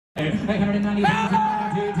Meet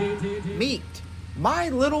My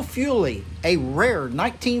Little Fuelie, a rare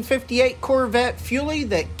 1958 Corvette Fuelie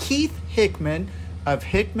that Keith Hickman of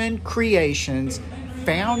Hickman Creations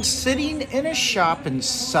found sitting in a shop in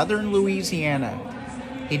southern Louisiana.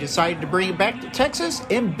 He decided to bring it back to Texas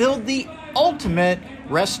and build the ultimate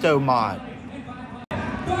restomod.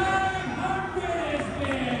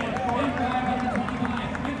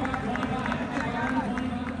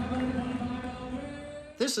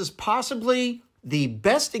 This is possibly the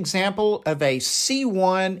best example of a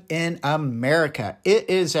C1 in America. It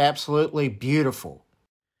is absolutely beautiful.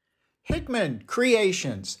 Hickman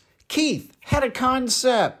Creations. Keith had a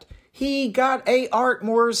concept. He got a Art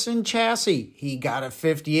Morrison chassis. He got a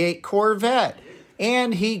 58 Corvette.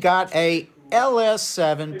 And he got a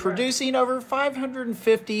LS7 producing over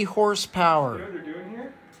 550 horsepower. You know what they're doing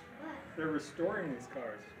here? They're restoring these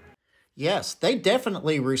cars. Yes, they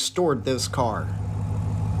definitely restored this car.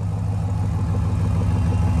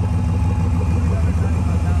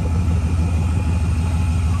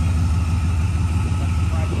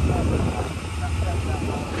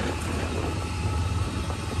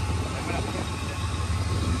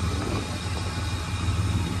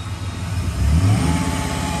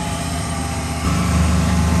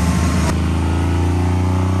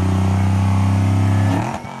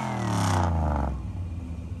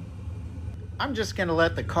 I'm just going to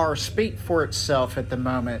let the car speak for itself at the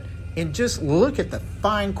moment and just look at the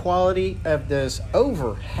fine quality of this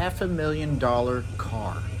over $500,000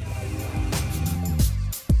 car.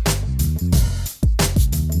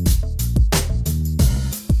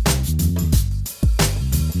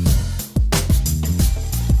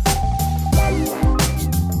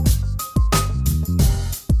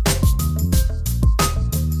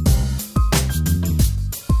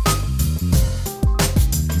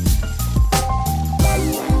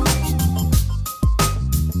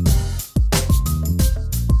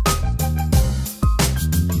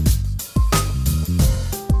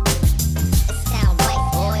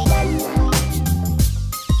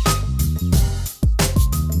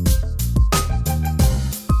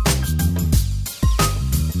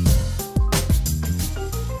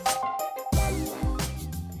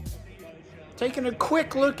 Taking a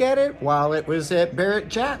quick look at it while it was at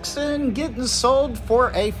Barrett-Jackson, getting sold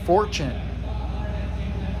for a fortune.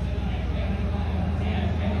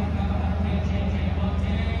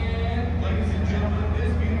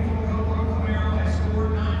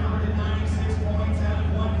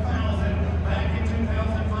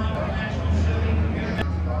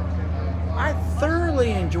 I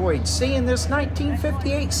thoroughly enjoyed seeing this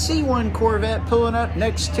 1958 C1 Corvette pulling up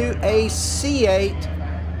next to a C8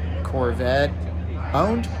 Corvette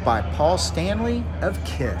owned by Paul Stanley of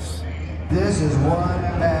KISS. This is one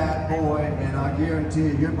bad boy, and I guarantee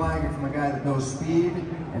you, you're buying it from a guy that knows speed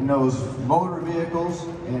and knows motor vehicles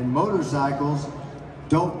and motorcycles.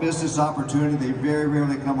 Don't miss this opportunity. They very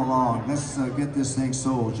rarely come along. Let's get this thing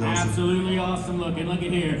sold, Joseph. Absolutely awesome looking. Look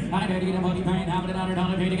at here. I dare to get a multi-paint, how about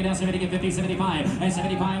 $100, pay to get 70, get 50, 75, and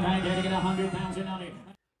 75, I dare to get 100 pounds or nothing.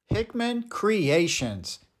 Hickman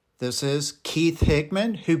Creations. This is Keith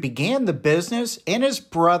Hickman, who began the business, and his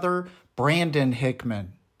brother, Brandon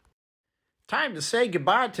Hickman. Time to say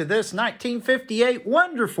goodbye to this 1958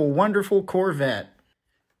 wonderful, wonderful Corvette.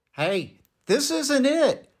 Hey, this isn't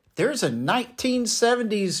it. There's a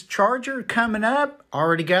 1970s Charger coming up.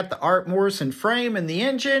 Already got the Art Morrison frame and the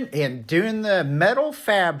engine, and doing the metal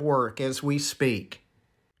fab work as we speak.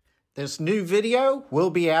 This new video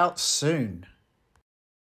will be out soon.